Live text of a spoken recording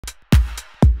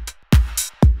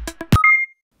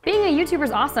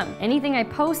YouTuber's awesome. Anything I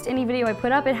post, any video I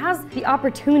put up, it has the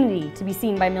opportunity to be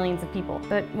seen by millions of people.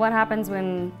 But what happens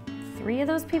when 3 of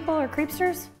those people are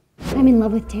creepsters? I'm in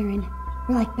love with Taryn.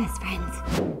 We're like best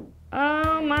friends.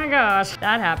 Oh my gosh,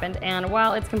 that happened. And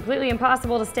while it's completely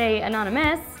impossible to stay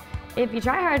anonymous, if you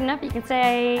try hard enough, you can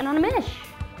say Anony-mish.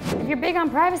 If you're big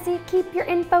on privacy, keep your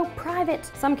info private.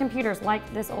 Some computers, like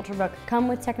this Ultrabook, come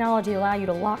with technology to allow you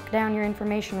to lock down your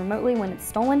information remotely when it's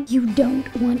stolen. You don't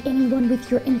want anyone with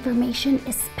your information,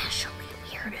 especially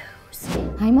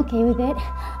weirdos. I'm okay with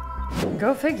it.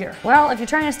 Go figure. Well, if you're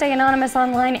trying to stay anonymous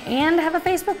online and have a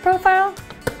Facebook profile,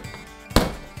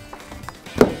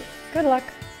 good luck.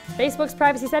 Facebook's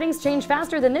privacy settings change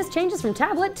faster than this changes from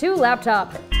tablet to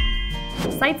laptop.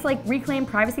 Sites like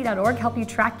reclaimprivacy.org help you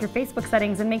track your Facebook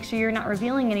settings and make sure you're not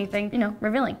revealing anything,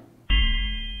 revealing.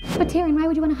 But Taryn, why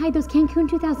would you want to hide those Cancun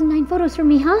 2009 photos from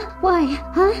me, huh? Why?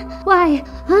 Huh? Why?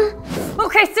 Huh?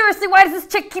 Okay, seriously, why does this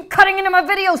chick keep cutting into my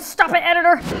videos? Stop it,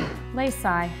 editor. Lay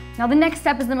sigh. Now the next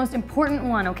step is the most important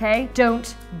one, okay?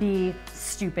 Don't be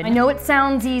stupid. I know it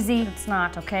sounds easy, it's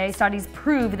not, okay? Studies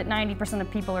prove that 90% of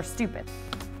people are stupid.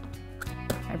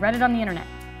 I read it on the internet.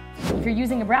 If you're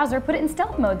using a browser, put it in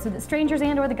stealth mode so that strangers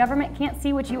and/or the government can't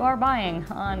see what you are buying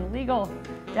on legal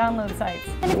download sites.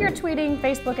 And if you're tweeting,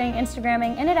 Facebooking,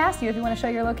 Instagramming, and it asks you if you want to show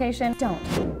your location, don't.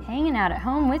 Hanging out at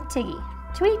home with Tiggy.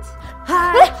 Tweet.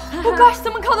 Hi. Oh gosh,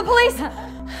 someone call the police.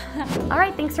 All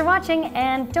right, thanks for watching,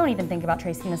 and don't even think about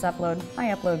tracing this upload.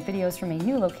 I upload videos from a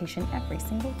new location every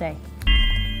single day.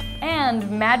 And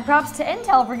mad props to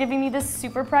Intel for giving me this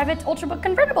super private Ultrabook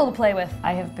convertible to play with.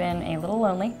 I have been a little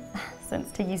lonely since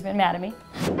Tiggy's been mad at me.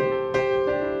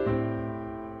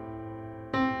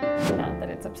 Not that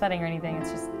it's upsetting or anything, it's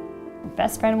just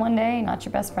best friend one day, not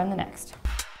your best friend the next.